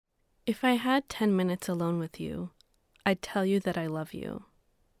If I had 10 minutes alone with you, I'd tell you that I love you.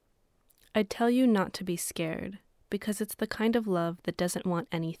 I'd tell you not to be scared, because it's the kind of love that doesn't want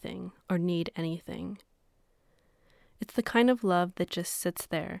anything or need anything. It's the kind of love that just sits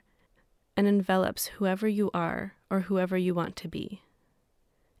there and envelops whoever you are or whoever you want to be.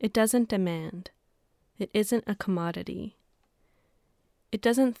 It doesn't demand. It isn't a commodity. It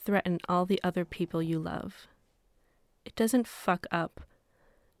doesn't threaten all the other people you love. It doesn't fuck up,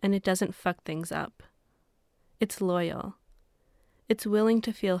 and it doesn't fuck things up. It's loyal. It's willing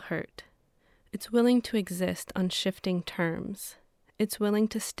to feel hurt. It's willing to exist on shifting terms. It's willing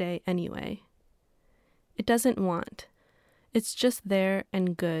to stay anyway. It doesn't want. It's just there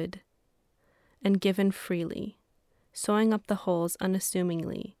and good, and given freely, sewing up the holes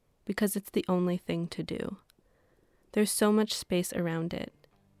unassumingly because it's the only thing to do. There's so much space around it,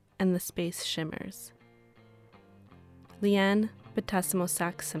 and the space shimmers. Leanne Battesimo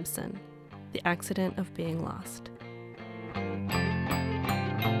Sack Simpson, The Accident of Being Lost.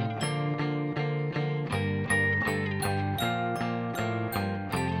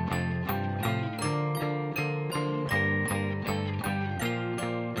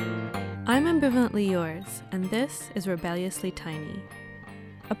 I'm Ambivalently Yours, and this is Rebelliously Tiny,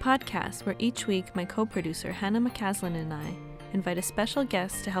 a podcast where each week my co-producer Hannah McCaslin and I invite a special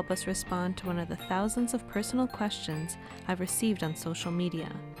guest to help us respond to one of the thousands of personal questions I've received on social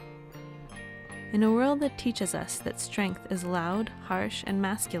media. In a world that teaches us that strength is loud, harsh, and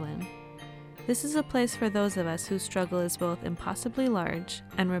masculine, this is a place for those of us whose struggle is both impossibly large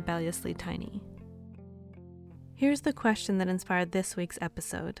and rebelliously tiny. Here's the question that inspired this week's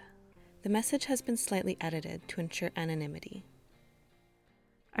episode. The message has been slightly edited to ensure anonymity.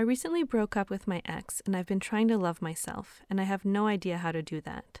 I recently broke up with my ex, and I've been trying to love myself, and I have no idea how to do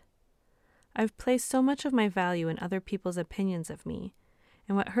that. I've placed so much of my value in other people's opinions of me,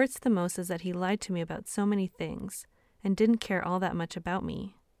 and what hurts the most is that he lied to me about so many things, and didn't care all that much about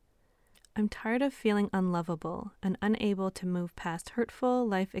me. I'm tired of feeling unlovable and unable to move past hurtful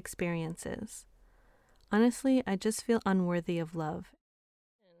life experiences. Honestly, I just feel unworthy of love.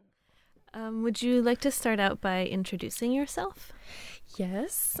 Would you like to start out by introducing yourself?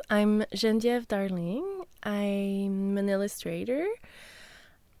 Yes, I'm Geneviève Darling. I'm an illustrator.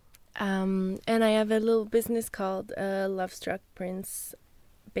 And I have a little business called Love Struck Prince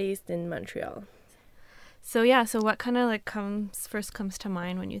based in Montreal. So what kind of first comes to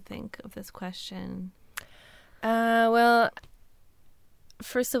mind when you think of this question? Well,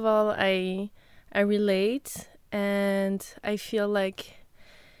 first of all, I relate, and I feel like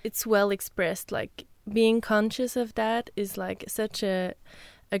it's well expressed. Like, being conscious of that is like such a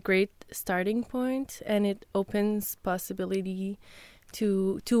great starting point, and it opens possibility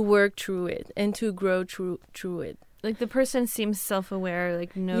to work through it and to grow through it. Like, the person seems self-aware,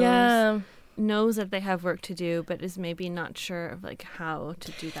 like knows that they have work to do, but is maybe not sure of like how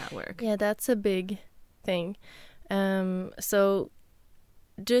to do that work. Yeah, that's a big thing. So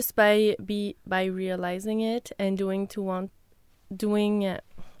just by realizing it and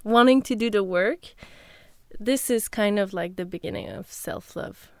wanting to do the work, this is kind of like the beginning of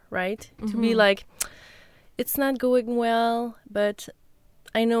self-love, right? Mm-hmm. To be like, it's not going well, but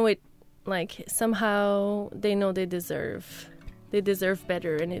I know it, like, somehow they know they deserve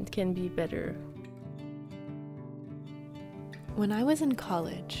better, and it can be better. When I was in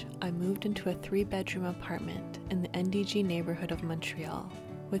college, I moved into a 3-bedroom apartment in the NDG neighborhood of Montreal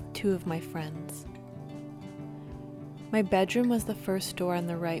with 2 of my friends. My bedroom was the first door on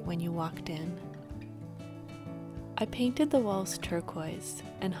the right when you walked in. I painted the walls turquoise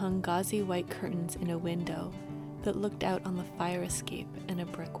and hung gauzy white curtains in a window that looked out on the fire escape and a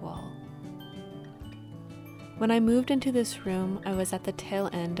brick wall. When I moved into this room, I was at the tail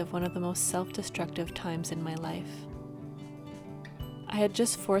end of one of the most self-destructive times in my life. I had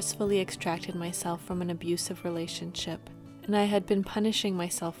just forcefully extracted myself from an abusive relationship, and I had been punishing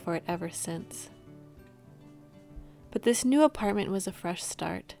myself for it ever since. But this new apartment was a fresh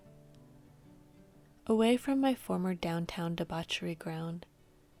start. Away from my former downtown debauchery ground,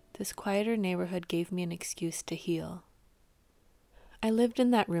 this quieter neighborhood gave me an excuse to heal. I lived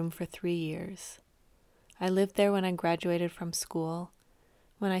in that room for 3 years. I lived there when I graduated from school,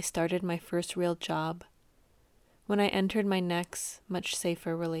 when I started my first real job, when I entered my next, much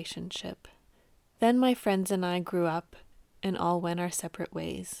safer relationship. Then my friends and I grew up and all went our separate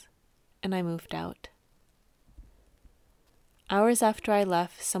ways, and I moved out. Hours after I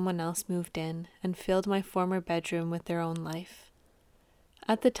left, someone else moved in and filled my former bedroom with their own life.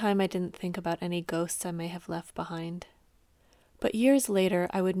 At the time, I didn't think about any ghosts I may have left behind. But years later,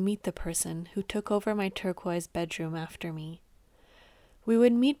 I would meet the person who took over my turquoise bedroom after me. We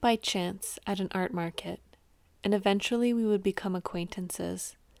would meet by chance at an art market, and eventually we would become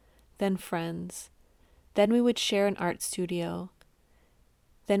acquaintances, then friends. Then we would share an art studio.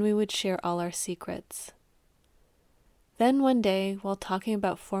 Then we would share all our secrets. Then one day, while talking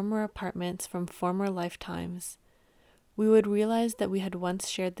about former apartments from former lifetimes, we would realize that we had once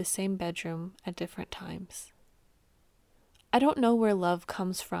shared the same bedroom at different times. I don't know where love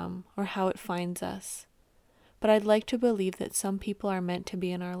comes from or how it finds us, but I'd like to believe that some people are meant to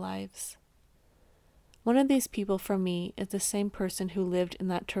be in our lives. One of these people for me is the same person who lived in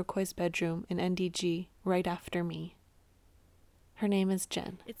that turquoise bedroom in NDG right after me. Her name is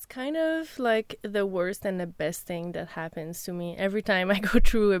Jen. It's kind of like the worst and the best thing that happens to me every time I go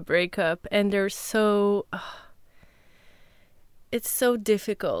through a breakup, and they're so... it's so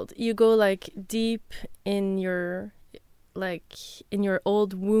difficult. You go like deep in your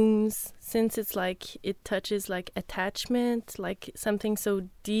old wounds, since it's like it touches like attachment, like something so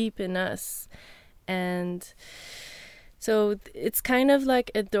deep in us. And so it's kind of like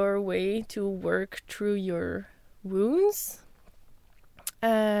a doorway to work through your wounds.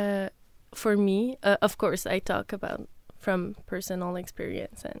 For me, of course, I talk about from personal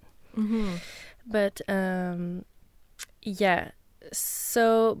experience, and but yeah.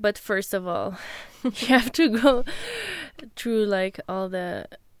 So, but first of all, you have to go through like all the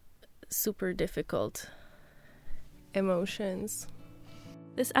super difficult emotions.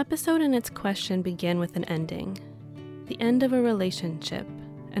 This episode and its question begin with an ending, the end of a relationship,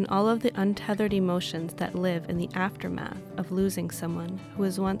 and all of the untethered emotions that live in the aftermath of losing someone who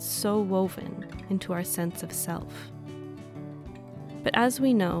was once so woven into our sense of self. But as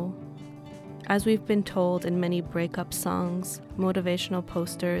we know, as we've been told in many breakup songs, motivational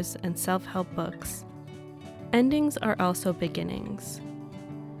posters, and self-help books, endings are also beginnings.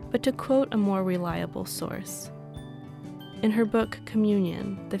 But to quote a more reliable source, in her book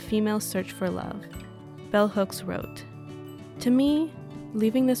Communion, The Female Search for Love, Bell Hooks wrote, "To me,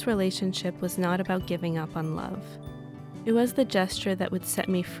 leaving this relationship was not about giving up on love. It was the gesture that would set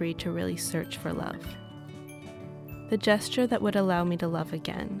me free to really search for love. The gesture that would allow me to love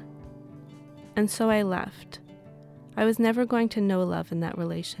again. And so I left. I was never going to know love in that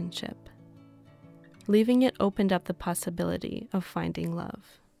relationship. Leaving it opened up the possibility of finding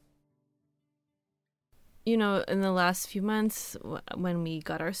love." You know, in the last few months, when we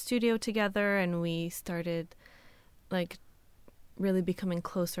got our studio together and we started, like, really becoming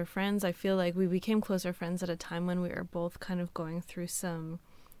closer friends, I feel like we became closer friends at a time when we were both kind of going through some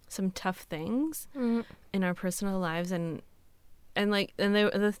tough things in our personal lives, and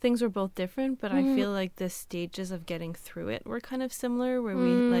the things were both different, but I feel like the stages of getting through it were kind of similar, where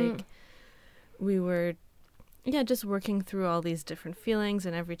we were just working through all these different feelings,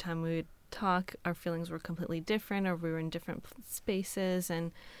 and every time we would talk, our feelings were completely different, or we were in different spaces,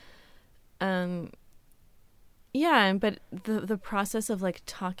 and but the process of like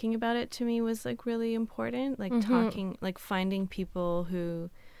talking about it to me was like really important, like talking, like finding people who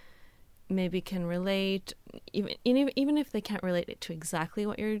maybe can relate, even if they can't relate it to exactly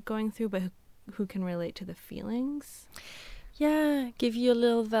what you're going through, but who can relate to the feelings. Yeah, give you a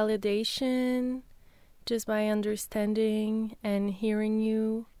little validation just by understanding and hearing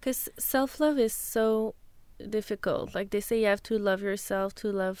you. Because self-love is so difficult. Like they say, you have to love yourself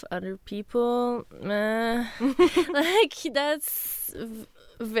to love other people. Like that's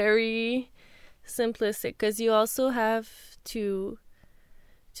very simplistic, because you also have to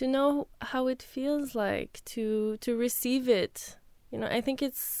know how it feels like to receive it. You know, I think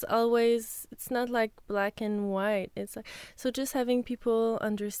it's not like black and white. It's like, so just having people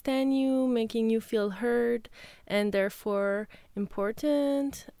understand you, making you feel heard and therefore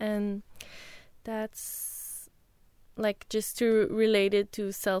important. And that's like just to relate it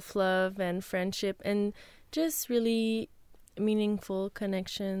to self-love and friendship and just really meaningful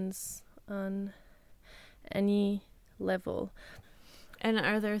connections on any level. And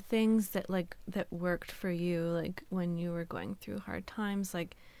are there things that worked for you, like when you were going through hard times?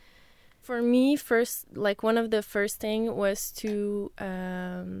 Like for me, first, like one of the first thing was to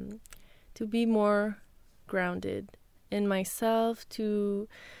be more grounded in myself, to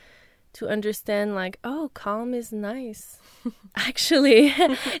understand like, oh, calm is nice, actually,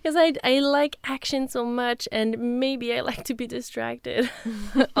 because I like action so much, and maybe I like to be distracted,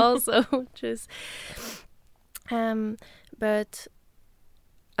 also, just but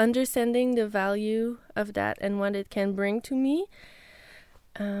understanding the value of that and what it can bring to me,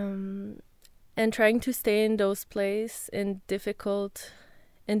 and trying to stay in those places in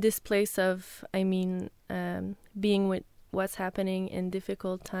this place of, being with what's happening in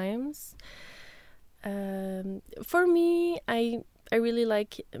difficult times. For me, I really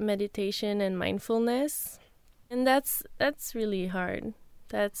like meditation and mindfulness, and that's really hard.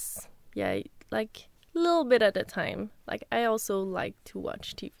 That's like a little bit at a time. Like I also like to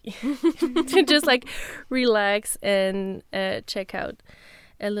watch TV to just like relax and check out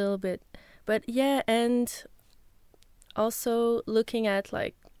a little bit. But yeah, and also looking at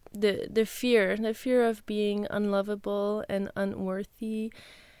like the fear of being unlovable and unworthy,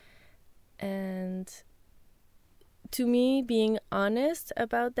 and to me being honest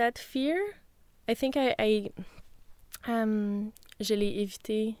about that fear. I think je l'ai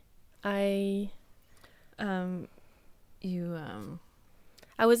évité. I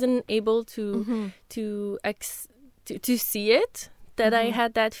wasn't able to to see it, that I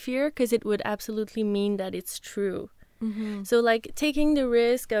had that fear, because it would absolutely mean that it's true. So like taking the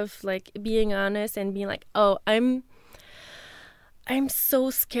risk of like being honest and being like, oh, I'm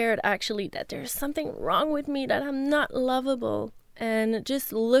so scared actually that there's something wrong with me, that I'm not lovable, and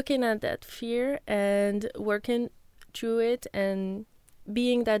just looking at that fear and working through it and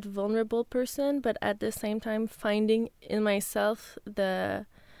being that vulnerable person, but at the same time finding in myself the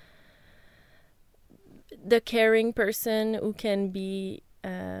caring person who can be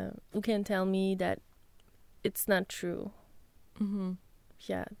who can tell me that it's not true.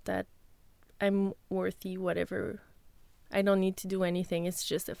 Yeah, that I'm worthy, whatever. I don't need to do anything. It's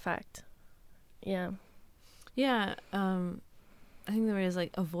just a fact. Yeah. Yeah. I think the word is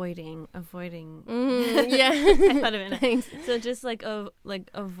like avoiding. Yeah. I thought of it. Thanks. So just like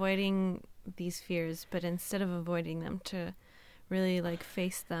avoiding these fears, but instead of avoiding them, to really like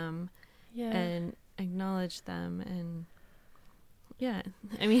face them and acknowledge them. And yeah,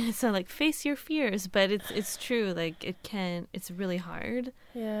 I mean, it's not like face your fears, but it's true. Like it's really hard.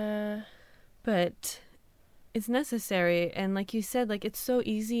 Yeah. But it's necessary. And like you said, like it's so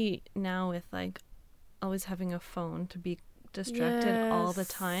easy now with like always having a phone to be distracted all the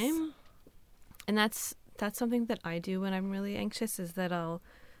time. And that's something that I do when I'm really anxious, is that I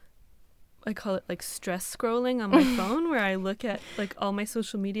call it like stress scrolling on my phone, where I look at like all my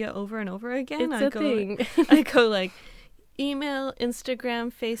social media over and over again. It's a thing. I go like email,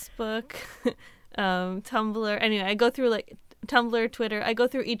 Instagram, Facebook, Tumblr. Anyway, I go through like Tumblr, Twitter. I go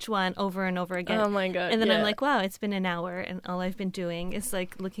through each one over and over again. Oh my God. And then I'm like, wow, it's been an hour and all I've been doing is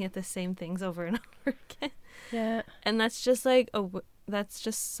like looking at the same things over and over again. Yeah. And that's just like that's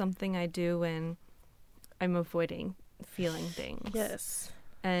just something I do when I'm avoiding feeling things. Yes.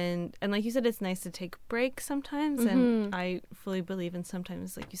 And like you said, it's nice to take breaks sometimes. And I fully believe in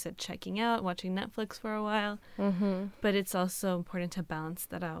sometimes, like you said, checking out, watching Netflix for a while. But it's also important to balance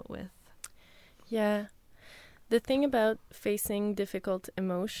that out with. Yeah. The thing about facing difficult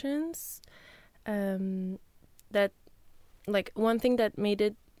emotions, that like one thing that made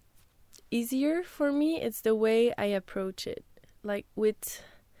it easier for me, it's the way I approach it, like with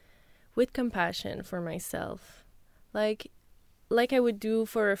compassion for myself, like I would do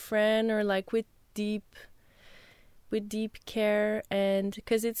for a friend, or like with deep care. And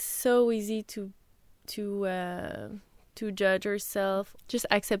because it's so easy to judge yourself, just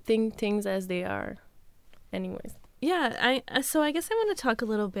accepting things as they are. Anyways. Yeah, so I guess I want to talk a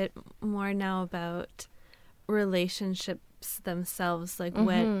little bit more now about relationships themselves, like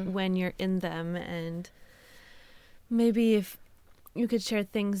when you're in them, and maybe if you could share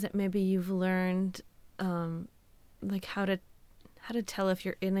things that maybe you've learned, like how to tell if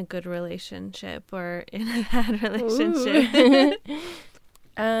you're in a good relationship or in a bad relationship.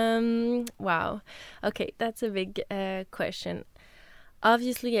 Wow. Okay, that's a big question.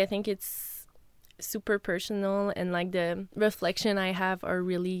 Obviously, I think it's super personal, and like the reflection I have are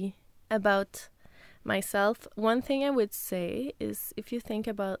really about myself. One thing I would say is, if you think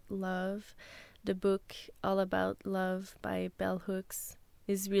about love, the book All About Love by Bell Hooks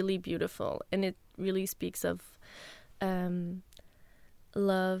is really beautiful, and it really speaks of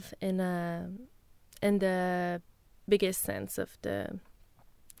love in the biggest sense of the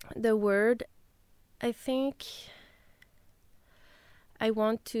word. I think I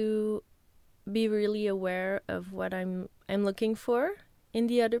want to be really aware of what I'm looking for in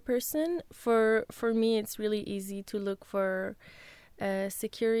the other person. For me, it's really easy to look for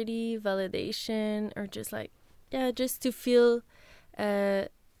security, validation, or just like just to feel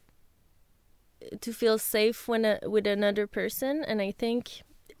safe with another person. And I think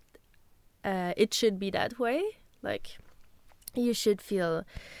it should be that way. Like you should feel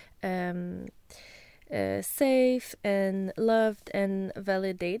safe and loved and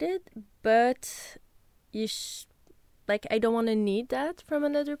validated, but like I don't want to need that from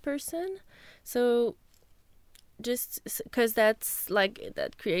another person. So just because that's like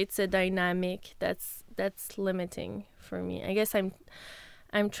that creates a dynamic that's that's limiting for me. I guess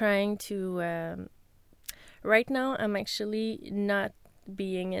I'm trying to right now I'm actually not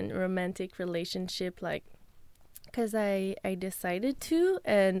being in a romantic relationship, like, because I decided to,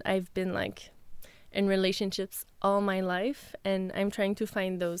 and I've been like in relationships all my life, and I'm trying to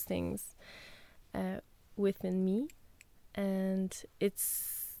find those things within me, and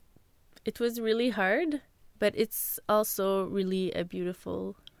it was really hard, but it's also really a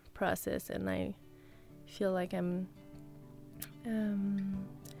beautiful process, and I feel like I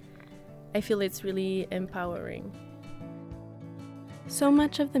feel it's really empowering. So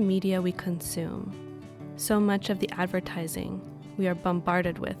much of the media we consume, so much of the advertising we are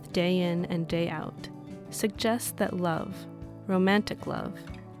bombarded with day in and day out, suggests that love, romantic love,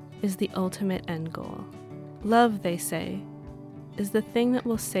 is the ultimate end goal. Love, they say, is the thing that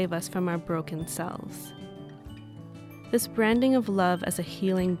will save us from our broken selves. This branding of love as a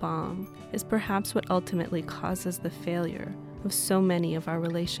healing balm is perhaps what ultimately causes the failure of so many of our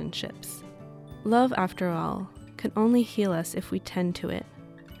relationships. Love, after all, can only heal us if we tend to it,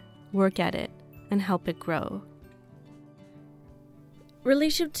 work at it, and help it grow.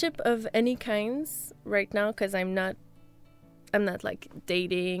 Relationship of any kinds right now, because I'm not like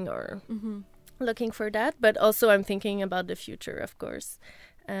dating or looking for that, but also I'm thinking about the future, of course.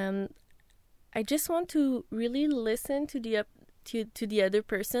 I just want to really listen to the other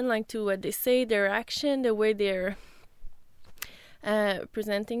person, like to what they say, their action, the way they're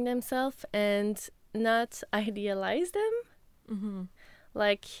presenting themselves, and not idealize them.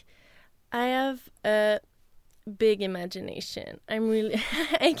 Like, I have a big imagination. I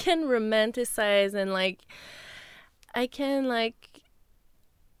can romanticize, and like I can like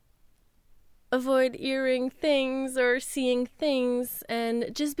avoid hearing things or seeing things,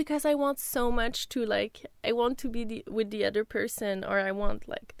 and just because I want so much to, like, I want to be with the other person, or I want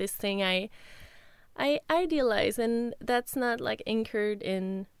like this thing I idealize, and that's not like anchored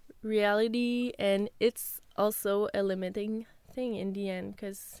in reality, and it's also a limiting thing in the end,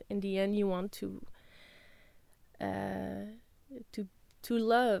 because in the end you want to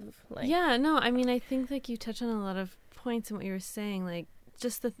love, like. Yeah, no, I mean, I think like you touch on a lot of points in what you were saying, like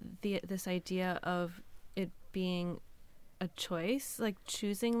just this idea of it being a choice, like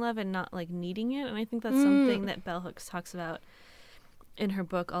choosing love and not like needing it. And I think that's something that Bell Hooks talks about in her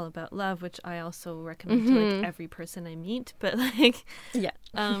book All About Love, which I also recommend to like every person I meet. But like, yeah,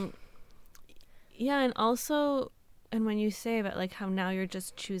 and also, and when you say about like how now you're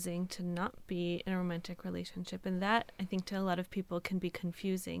just choosing to not be in a romantic relationship, and that I think to a lot of people can be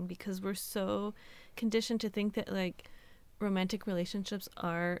confusing, because we're so conditioned to think that like romantic relationships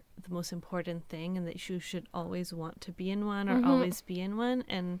are the most important thing, and that you should always want to be in one or always be in one.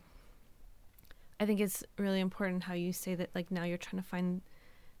 And I think it's really important how you say that like now you're trying to find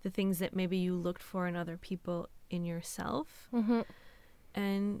the things that maybe you looked for in other people in yourself.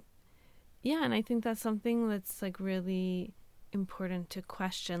 And yeah, and I think that's something that's like really important to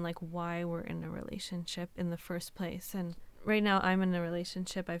question, like why we're in a relationship in the first place. And right now I'm in a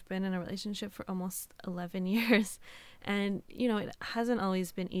relationship. I've been in a relationship for almost 11 years. And, you know, it hasn't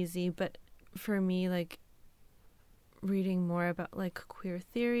always been easy. But for me, like reading more about like queer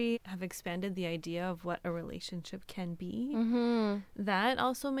theory have expanded the idea of what a relationship can be. That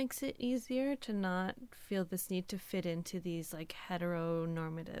also makes it easier to not feel this need to fit into these like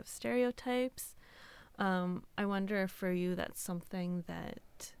heteronormative stereotypes. I wonder if for you that's something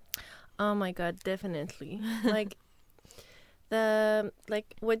that... Oh my God, definitely. Like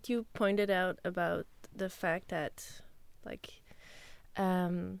what you pointed out about the fact that like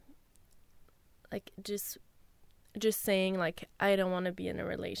just saying like I don't want to be in a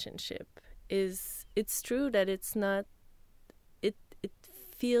relationship it's true that it's not, it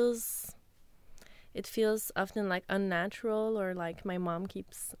feels often like unnatural, or like my mom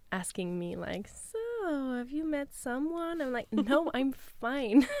keeps asking me like, so have you met someone? I'm like, no, I'm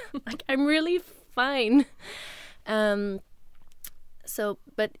fine. Like I'm really fine. So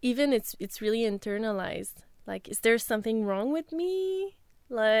but even it's really internalized, like, is there something wrong with me?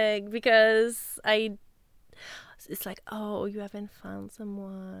 Like, because it's like, oh, you haven't found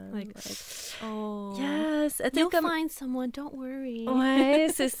someone. Like oh, yes, I you'll think find someone. Don't worry. Ouais,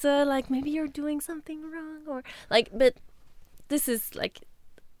 c'est ça. Like maybe you're doing something wrong, or like. But this is like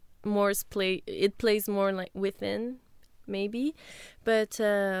more play. It plays more like within, maybe. But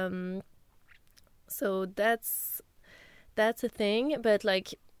so that's a thing. But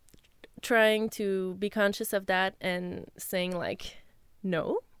like trying to be conscious of that and saying like,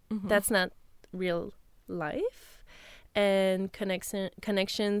 no, that's not real life. And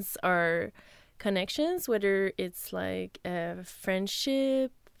connections are connections, whether it's like a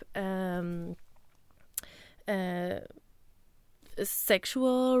friendship,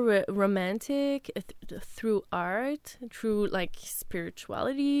 sexual, romantic, through art, through like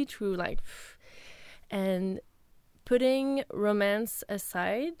spirituality, through like, and putting romance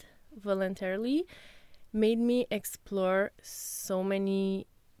aside voluntarily made me explore so many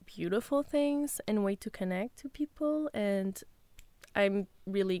beautiful things and way to connect to people, and I'm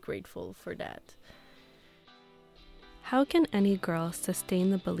really grateful for that. How can any girl sustain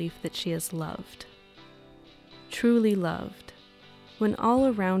the belief that she is loved, truly loved, when all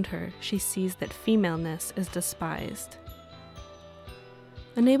around her she sees that femaleness is despised?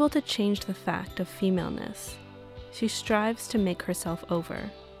 Unable to change the fact of femaleness, she strives to make herself over,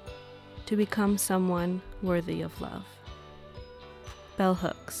 to become someone worthy of love. Bell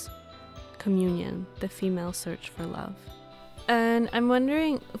Hooks, Communion, the Female Search for Love. And I'm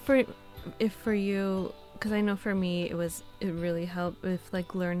wondering if for you, because I know for me it really helped if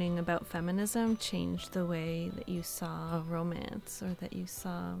like learning about feminism changed the way that you saw romance or that you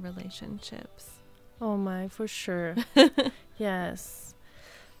saw relationships. Oh my, for sure. Yes.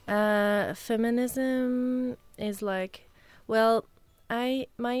 Feminism is like, well,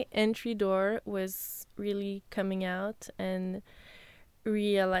 my entry door was really coming out and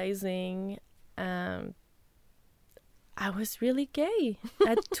realizing I was really gay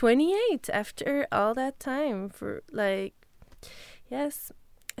at 28 after all that time for like, yes.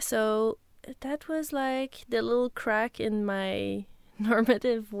 So that was like the little crack in my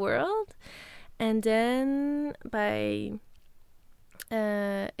normative world. And then by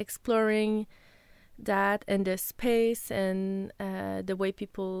exploring that and the space and the way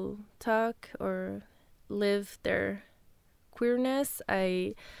people talk or live their queerness,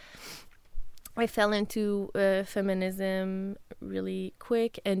 I fell into feminism really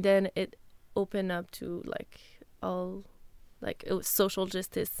quick, and then it opened up to like all like it was social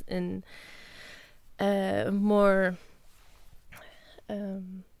justice and more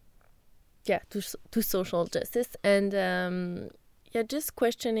to social justice and just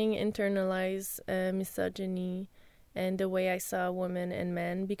questioning internalized misogyny and the way I saw women and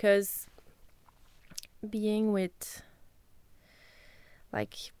men, because being with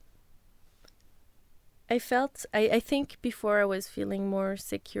like I think before I was feeling more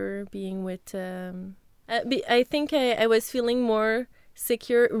secure being with I think I was feeling more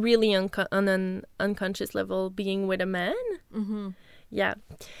secure really on an unconscious level being with a man. Mm-hmm. Yeah.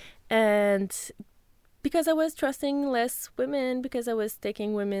 And because I was trusting less women, because I was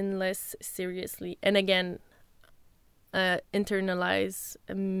taking women less seriously, and again internalized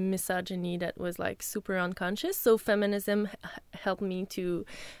misogyny that was like super unconscious. So feminism helped me to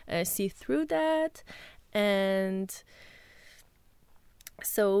see through that, and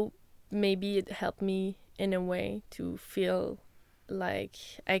so maybe it helped me in a way to feel like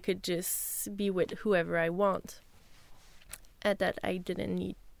I could just be with whoever I want, and that I didn't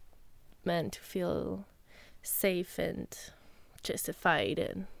need men to feel safe and justified,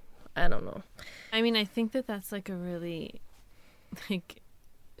 and I don't know. I mean, I think that that's like a really like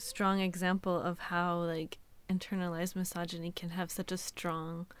strong example of how like internalized misogyny can have such a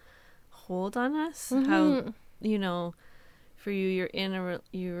strong hold on us. Mm-hmm. How, you know, for you,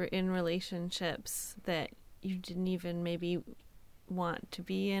 you were in relationships that you didn't even maybe want to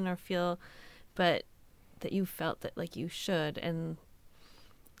be in or feel, but that you felt that like you should. And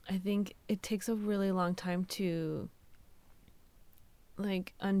I think it takes a really long time to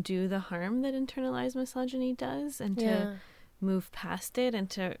like undo the harm that internalized misogyny does, and to move past it, and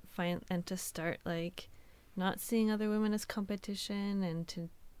to find and to start like not seeing other women as competition, and to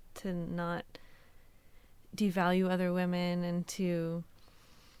not devalue other women, and to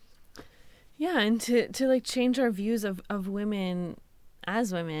like change our views of women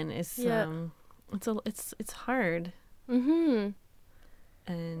as women is it's hard. Mm-hmm.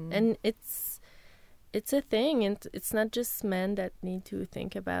 And it's a thing, and it's not just men that need to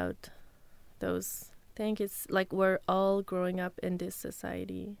think about those things. It's like we're all growing up in this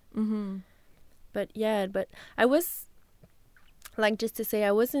society. Mm-hmm. But I was like, just to say,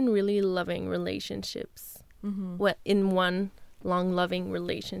 I was in really loving relationships. Mm-hmm. Well, in one long loving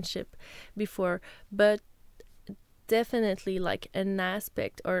relationship before, but definitely like an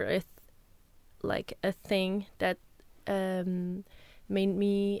aspect or a thing that made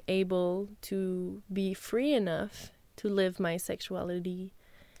me able to be free enough to live my sexuality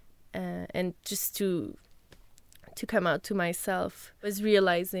and just to come out to myself, was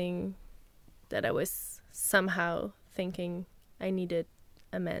realizing that I was somehow thinking I needed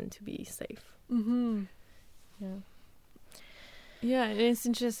a man to be safe. Mm-hmm. Yeah, and it's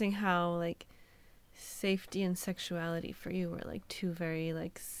interesting how like safety and sexuality for you were like two very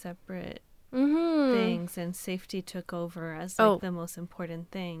like separate things, and safety took over as like the most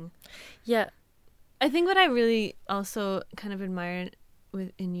important thing. Yeah. I think what I really also kind of admire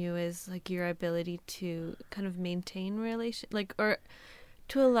in you is like your ability to kind of maintain or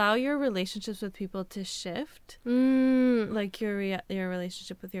to allow your relationships with people to shift. Like your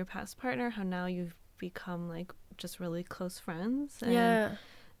relationship with your past partner, how now you've become like just really close friends.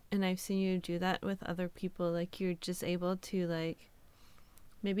 And I've seen you do that with other people. Like you're just able to like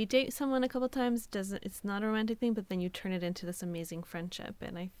maybe date someone a couple times. It's not a romantic thing, but then you turn it into this amazing friendship.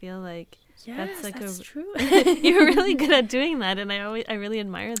 And I feel like that's true. You're really good at doing that, and I really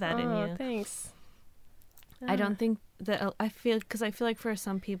admire that in you. Thanks. I don't think that I feel like for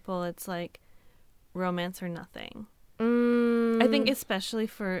some people it's like romance or nothing. I think especially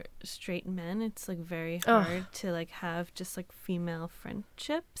for straight men, it's like very hard to like have just like female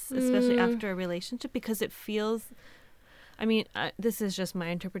friendships, especially after a relationship, because it feels. I mean, this is just my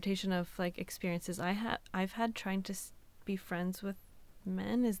interpretation of like experiences I've had trying to be friends with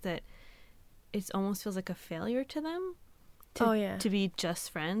men, is that it almost feels like a failure to them to be just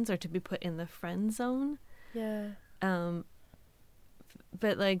friends or to be put in the friend zone. Yeah.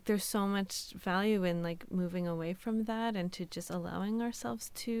 But like there's so much value in like moving away from that and to just allowing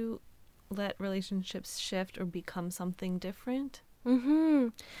ourselves to let relationships shift or become something different.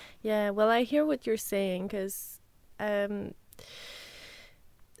 Yeah, well, I hear what you're saying, because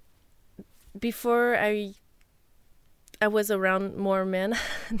before I was around more men.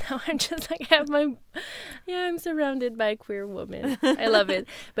 Now I'm just like I'm surrounded by queer women. I love it.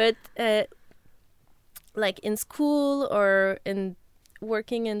 But like in school or in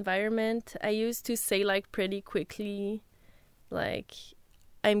working environment, I used to say like pretty quickly, like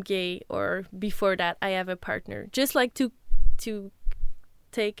I'm gay, or before that I have a partner, just like to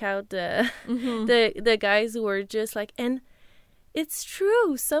take out the guys who were just like, and it's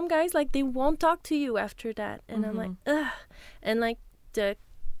true, some guys like they won't talk to you after that, and I'm like, ugh. And like the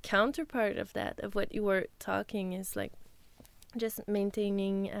counterpart of that, of what you were talking, is like just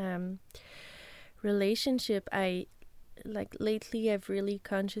maintaining relationship. I like lately I've really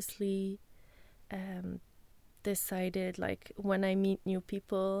consciously decided, like when I meet new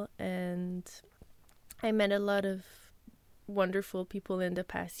people, and I met a lot of wonderful people in the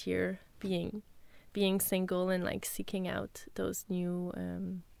past year, being single and like seeking out those new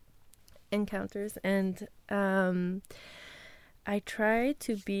encounters, and I try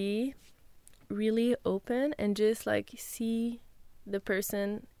to be really open and just like see the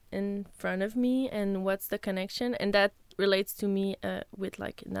person in front of me and what's the connection, and that relates to me with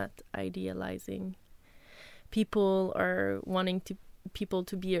like not idealizing people or wanting people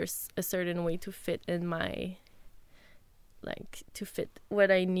to be a certain way to fit in my, like to fit what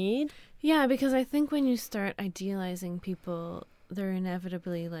I need. Yeah, because I think when you start idealizing people, they're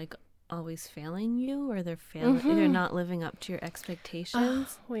inevitably like always failing you, or they're they're not living up to your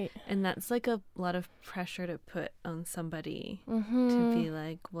expectations. And that's like a lot of pressure to put on somebody to be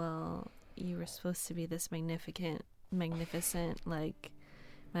like, well, you were supposed to be this magnificent like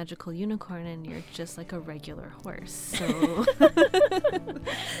magical unicorn, and you're just like a regular horse. So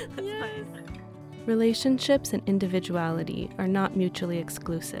Yes. Relationships and individuality are not mutually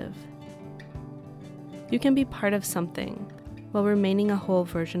exclusive. You can be part of something while remaining a whole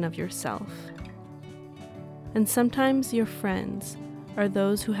version of yourself. And sometimes your friends are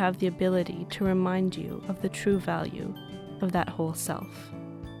those who have the ability to remind you of the true value of that whole self.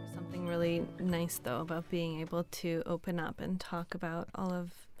 Something really nice, though, about being able to open up and talk about all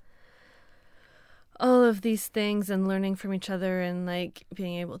of these things and learning from each other, and like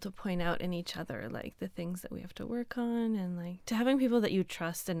being able to point out in each other like the things that we have to work on, and like to having people that you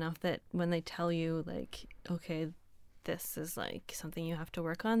trust enough that when they tell you like, okay, this is like something you have to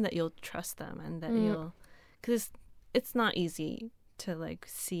work on, that you'll trust them, and that you'll, because it's not easy to like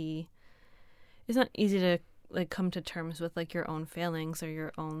see, it's not easy to like come to terms with like your own failings or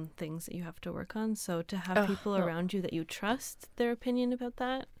your own things that you have to work on. So to have people around you that you trust their opinion about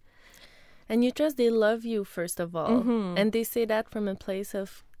that. And you trust they love you, first of all. And they say that from a place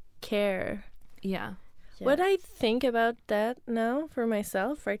of care. Yeah. What I think about that now for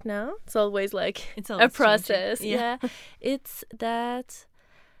myself right now, it's always like it's always a process. Yeah. It's that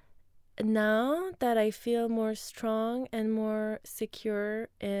now that I feel more strong and more secure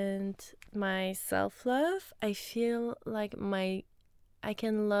in my self-love, I feel like I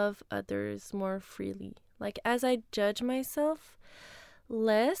can love others more freely. Like as I judge myself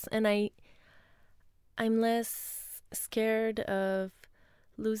less, and I'm less scared of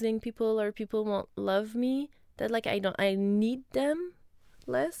losing people, or people won't love me, that like I need them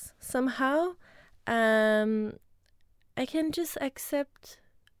less somehow. I can just accept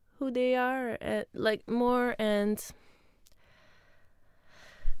who they are, like more. And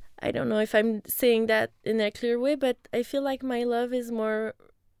I don't know if I'm saying that in a clear way, but I feel like my love is more,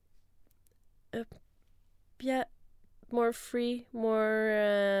 more free,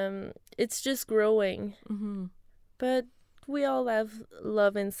 more, it's just growing. Mm-hmm. But we all have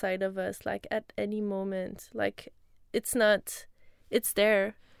love inside of us, like at any moment. Like it's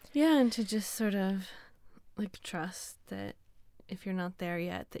there. Yeah, and to just sort of like trust that if you're not there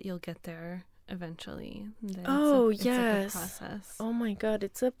yet, that you'll get there eventually. It's yes. It's a process. Oh my God,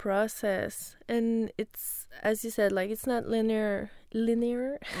 it's a process. And it's, as you said, like it's not linear.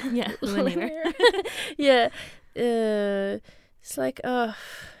 Yeah, linear. Yeah. It's like,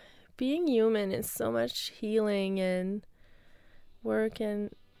 being human is so much healing and work and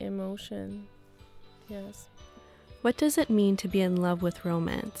emotion. Yes. What does it mean to be in love with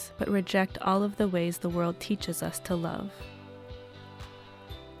romance, but reject all of the ways the world teaches us to love?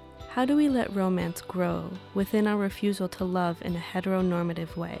 How do we let romance grow within our refusal to love in a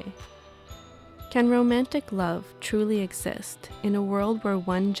heteronormative way? Can romantic love truly exist in a world where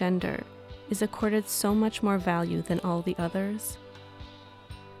one gender is accorded so much more value than all the others?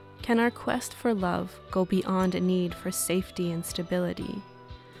 Can our quest for love go beyond a need for safety and stability,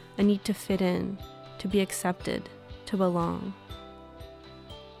 a need to fit in, to be accepted, to belong?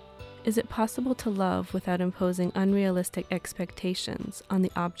 Is it possible to love without imposing unrealistic expectations on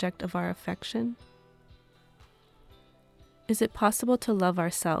the object of our affection? Is it possible to love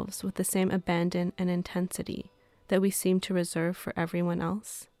ourselves with the same abandon and intensity that we seem to reserve for everyone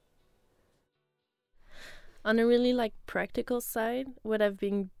else? On a really like practical side, what I've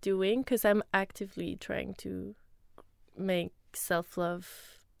been doing, because I'm actively trying to make self-love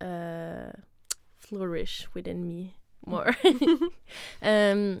flourish within me more,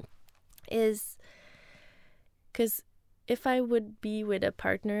 is because if I would be with a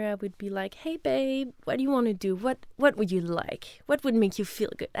partner, I would be like, hey babe, what do you want to do? What would you like? What would make you feel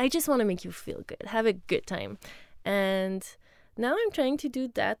good? I just want to make you feel good, have a good time. And now I'm trying to do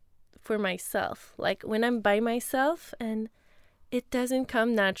that for myself, like when I'm by myself, and it doesn't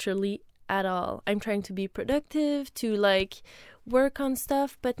come naturally at all. I'm trying to be productive, to like work on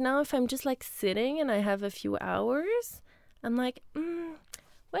stuff, but now if I'm just like sitting and I have a few hours, I'm like,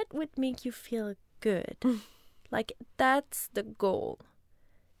 what would make you feel good? Like that's the goal,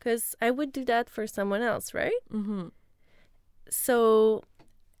 because I would do that for someone else, right? Mm-hmm. So,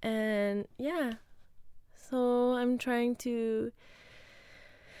 and yeah, so I'm trying to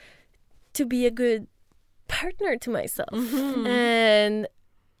be a good partner to myself. Mm-hmm. And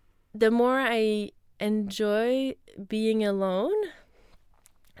the more I enjoy being alone,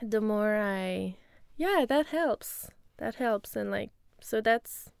 the more that helps. And like, so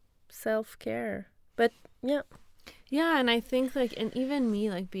that's self-care. But yeah. Yeah, and I think like, and even me,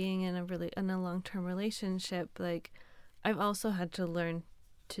 like being in a long-term relationship, like I've also had to learn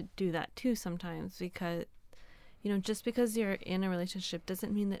to do that too sometimes, because just because you're in a relationship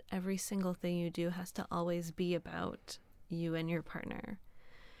doesn't mean that every single thing you do has to always be about you and your partner.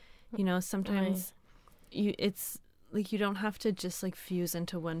 Sometimes it's like you don't have to just like fuse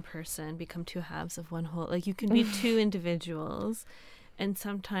into one person, become two halves of one whole. Like you can be two individuals, and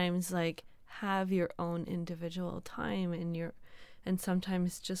sometimes like have your own individual time and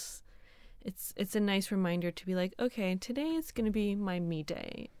sometimes just it's a nice reminder to be like, okay, today is going to be my me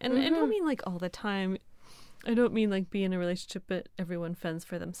day. And I don't mean like all the time. I don't mean like be in a relationship but everyone fends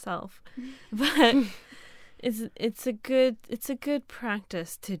for themselves. But it's a good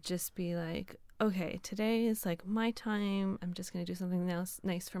practice to just be like, okay, today is like my time. I'm just going to do something else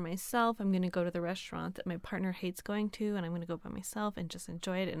nice for myself. I'm going to go to the restaurant that my partner hates going to, and I'm going to go by myself and just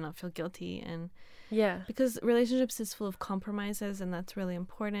enjoy it and not feel guilty. And yeah, because relationships is full of compromises, and that's really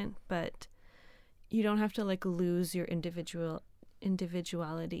important, but you don't have to like lose your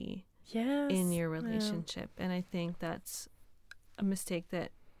individuality in your relationship. Yeah. And I think that's a mistake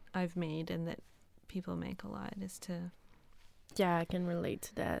that I've made and that people make a lot, is to I can relate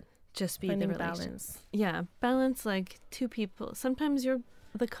to that. Just be finding the balance. Yeah, balance, like two people. Sometimes you're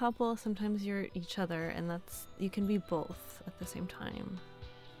the couple, sometimes you're each other, and that's, you can be both at the same time.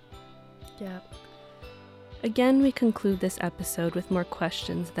 Yeah. Again, we conclude this episode with more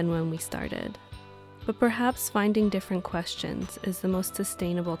questions than when we started. But perhaps finding different questions is the most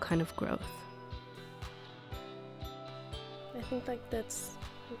sustainable kind of growth. I think like that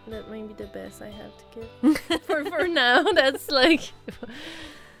might be the best I have to give for now. That's like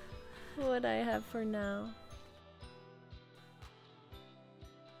what I have for now.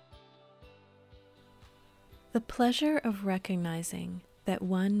 The pleasure of recognizing that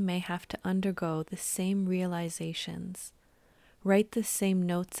one may have to undergo the same realizations, write the same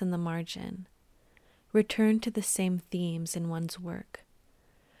notes in the margin, return to the same themes in one's work,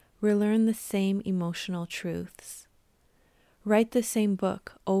 relearn the same emotional truths, write the same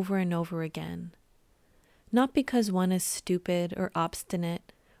book over and over again, not because one is stupid or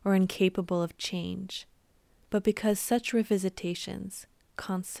obstinate or incapable of change, but because such revisitations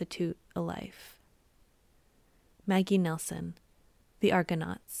constitute a life. Maggie Nelson, The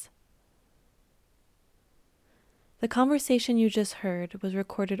Argonauts. The conversation you just heard was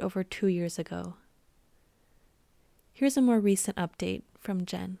recorded over 2 years ago. Here's a more recent update from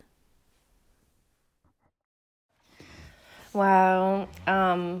Jen. Wow.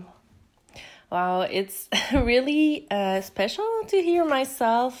 Wow, it's really special to hear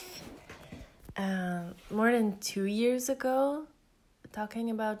myself more than 2 years ago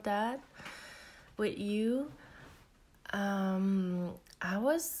talking about that with you. I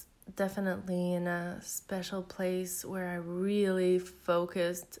was definitely in a special place where I really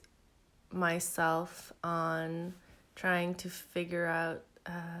focused myself on trying to figure out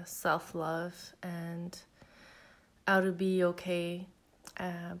self-love and how to be okay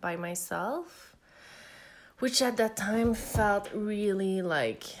by myself, which at that time felt really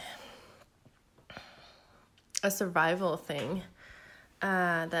like a survival thing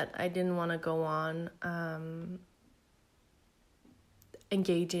that I didn't want to go on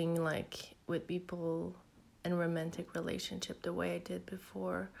engaging like with people in romantic relationship the way I did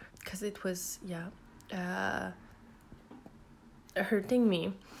before, because it was hurting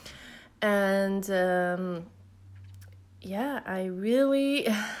me. And I really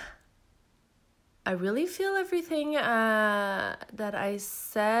feel everything that I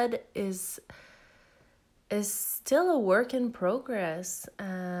said is still a work in progress,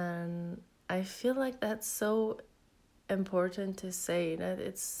 and I feel like that's so important to say, that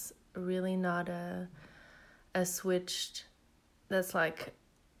it's really not a switch that's like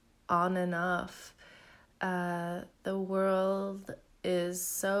on and off. The world is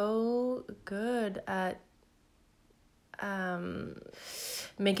so good at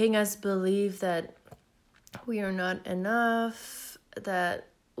making us believe that we are not enough, that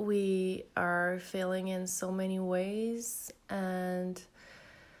we are failing in so many ways, and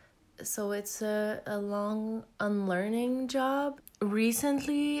so it's a long unlearning job.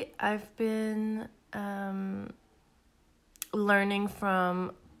 Recently, I've been learning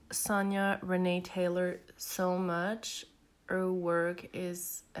from Sonia Renee Taylor so much. Her work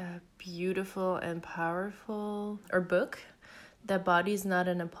is beautiful and powerful. Her book, The Body is Not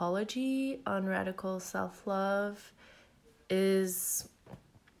an Apology on Radical Self-Love, is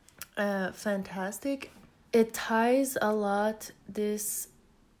fantastic. It ties a lot this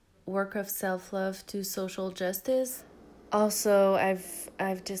work of self-love to social justice. Also,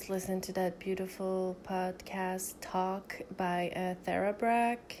 I've just listened to that beautiful podcast talk by Thera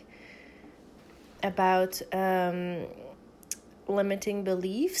Brack about limiting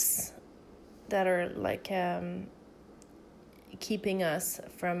beliefs that are like keeping us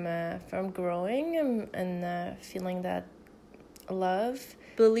from growing and feeling that love.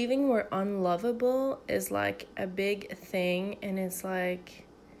 Believing we're unlovable is like a big thing, and it's like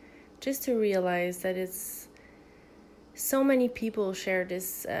just to realize that it's so many people share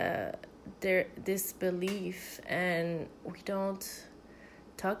this this belief, and we don't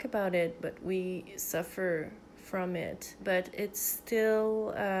talk about it, but we suffer from it. But it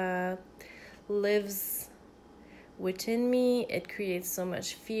still lives within me. It creates so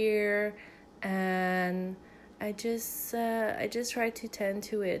much fear, and I just try to tend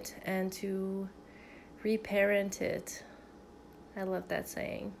to it and to reparent it. I love that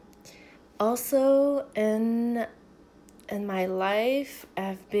saying. Also, in my life,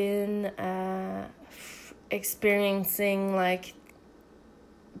 I've been experiencing like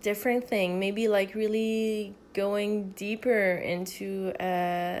different thing, maybe like really going deeper into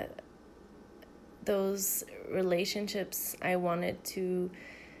those relationships I wanted to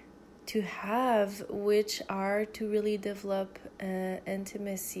have, which are to really develop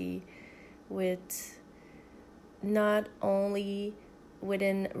intimacy with not only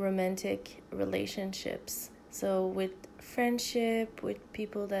within romantic relationships, so with friendship, with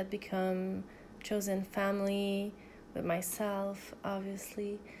people that become chosen family, with myself,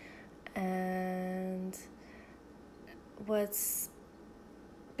 obviously. And what's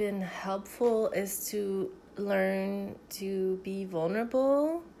been helpful is to learn to be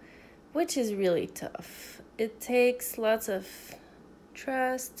vulnerable, which is really tough. It takes lots of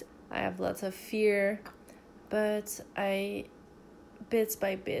trust. I have lots of fear, but I, bits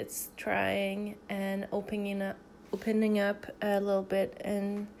by bits, trying and opening up a little bit,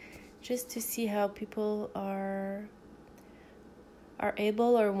 and just to see how people are are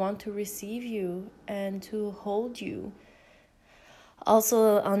able or want to receive you and to hold you.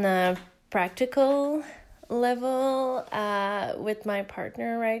 Also on a practical level, with my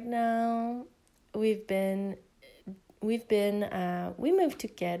partner right now, we moved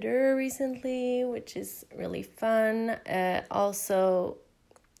together recently, which is really fun. Also,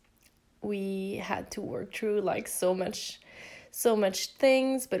 we had to work through like so much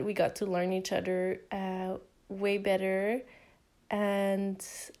things, but we got to learn each other way better, and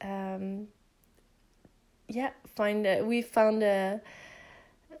we found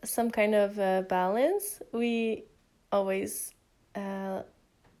some kind of balance. We always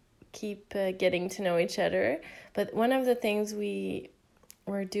keep getting to know each other, but one of the things we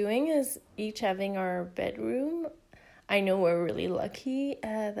were doing is each having our bedroom. I know we're really lucky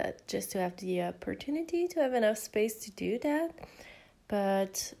that just to have the opportunity to have enough space to do that,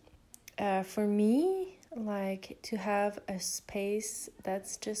 but for me, like to have a space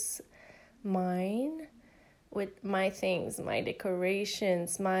that's just mine, with my things, my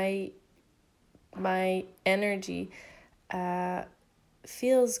decorations, my energy,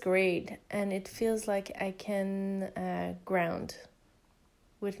 feels great, and it feels like I can ground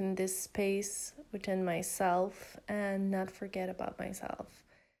within this space, within myself, and not forget about myself.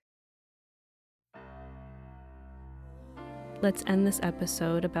 Let's end this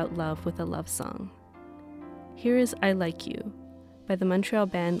episode about love with a love song. Here is I Like You by the Montreal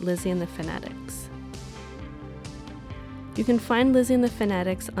band Lizzie and the Fanatics. You can find Lizzie and the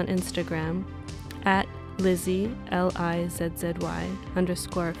Fanatics on Instagram at Lizzie,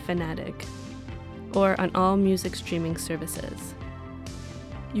 LIZZY_fanatic, or on all music streaming services.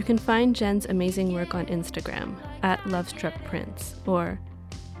 You can find Jen's amazing work on Instagram at lovestruckprince or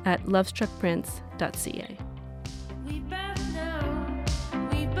at lovestruckprince.ca.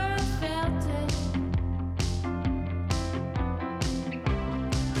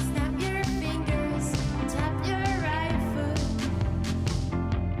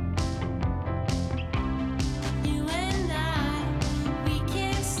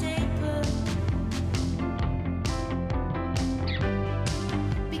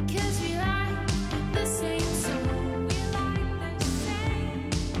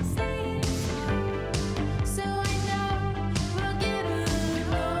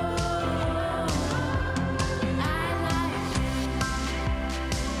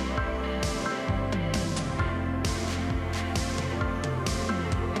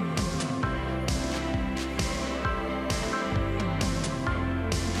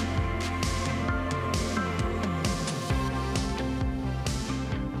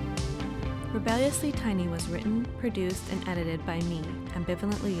 Rebelliously Tiny was written, produced, and edited by me,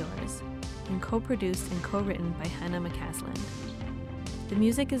 Ambivalently Yours, and co-produced and co-written by Hannah McCaslin. The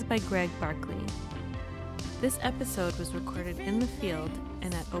music is by Greg Barkley. This episode was recorded in the field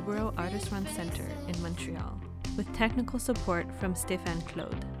and at Oberon Artist Run Center in Montreal, with technical support from Stéphane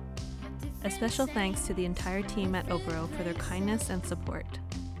Claude. A special thanks to the entire team at Oberon for their kindness and support.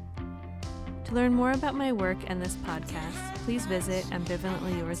 To learn more about my work and this podcast, please visit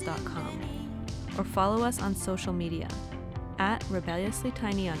ambivalentlyyours.com or follow us on social media at Rebelliously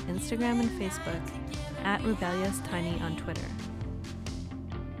Tiny on Instagram and Facebook, at Rebellious Tiny on Twitter.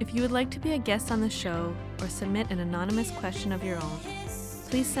 If you would like to be a guest on the show or submit an anonymous question of your own,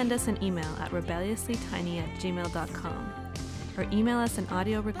 please send us an email at rebelliouslytiny@gmail.com or email us an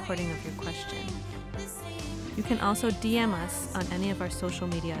audio recording of your question. You can also DM us on any of our social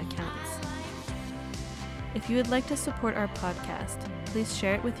media accounts. If you would like to support our podcast, please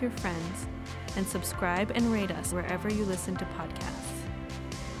share it with your friends and subscribe and rate us wherever you listen to podcasts.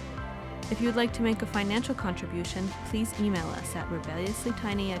 If you would like to make a financial contribution, please email us at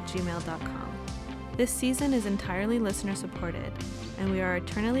rebelliouslytiny@gmail.com. This season is entirely listener supported, and we are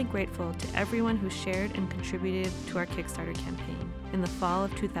eternally grateful to everyone who shared and contributed to our Kickstarter campaign in the fall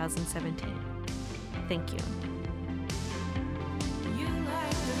of 2017. Thank you.